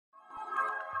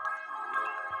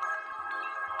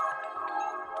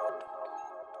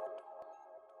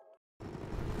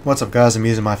What's up guys, I'm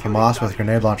using my Famas with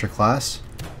Grenade Launcher class.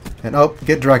 And oh,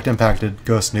 get direct impacted,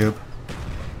 ghost noob.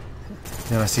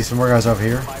 And I see some more guys over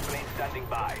here.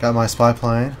 Got my spy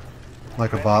plane,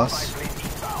 like a boss.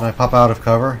 And I pop out of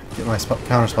cover, get my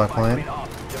counter spy plane.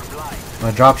 And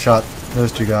I drop shot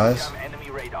those two guys.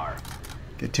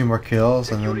 Get 2 more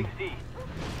kills, and then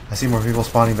I see more people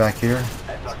spawning back here.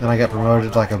 Then I get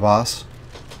promoted like a boss.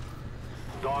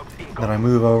 Then I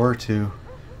move over to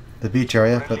the beach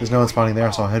area, but there's no one spawning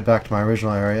there, so I'll head back to my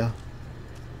original area.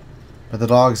 But the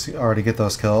dogs already get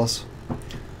those kills.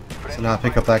 So now I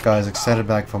pick up that guy's extended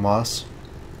mag Famas.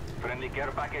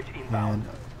 And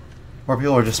more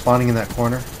people are just spawning in that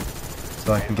corner,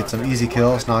 so I can get some easy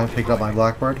kills. Now I picked up my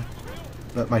Blackbird,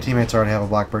 but my teammates already have a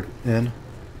Blackbird in.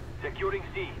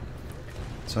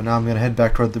 So now I'm going to head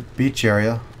back toward the beach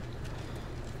area,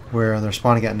 where they're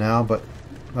spawning at now, but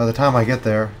by the time I get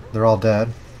there, they're all dead,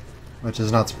 which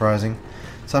is not surprising.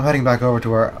 So I'm heading back over to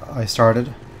where I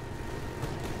started.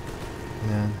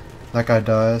 And that guy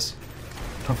dies.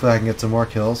 Hopefully I can get some more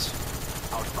kills.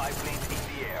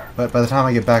 But by the time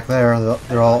I get back there,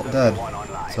 they're all dead.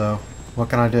 So what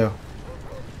can I do?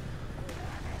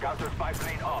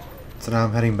 So now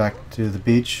I'm heading back to the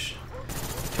beach.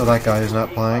 Kill that guy who's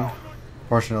not playing,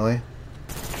 fortunately.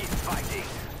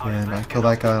 And I kill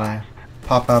that guy and I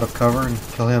pop out of cover and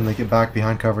kill him. They get back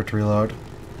behind cover to reload,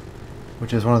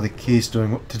 which is one of the keys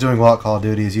to doing well at Call of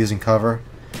Duty, is using cover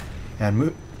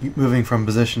and moving from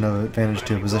position of advantage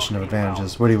to a position of advantage,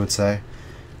 is what he would say,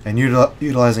 and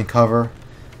utilizing cover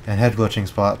and head glitching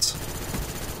spots.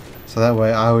 So that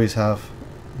way I always have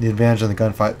the advantage in the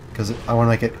gunfight, because I want to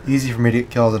make it easy for me to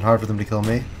get kills and hard for them to kill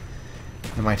me.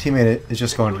 And my teammate is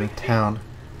just going to town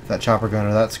with that chopper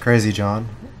gunner. That's Crazy John,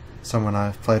 someone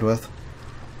I've played with.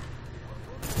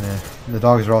 The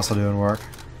dogs are also doing work.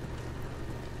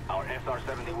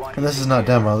 And this is not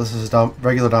demo, this is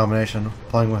regular domination,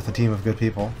 playing with a team of good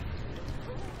people.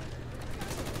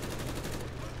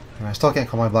 And I still can't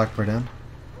call my Blackbird in,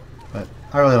 but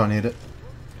I really don't need it.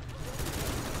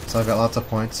 So I've got lots of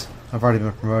points. I've already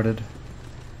been promoted.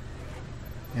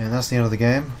 And that's the end of the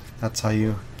game. That's how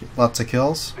you get lots of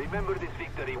kills.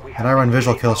 And I run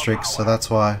visual kill streaks, so that's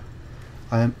why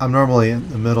I'm normally in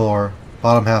the middle or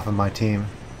bottom half of my team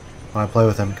when I play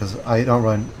with him, because I don't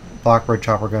run Blackbird,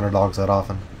 Chopper Gunner dogs that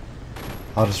often.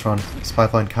 I'll just run Spy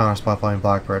Plane, Counter Spy Plane,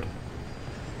 Blackbird.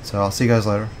 So I'll see you guys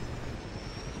later.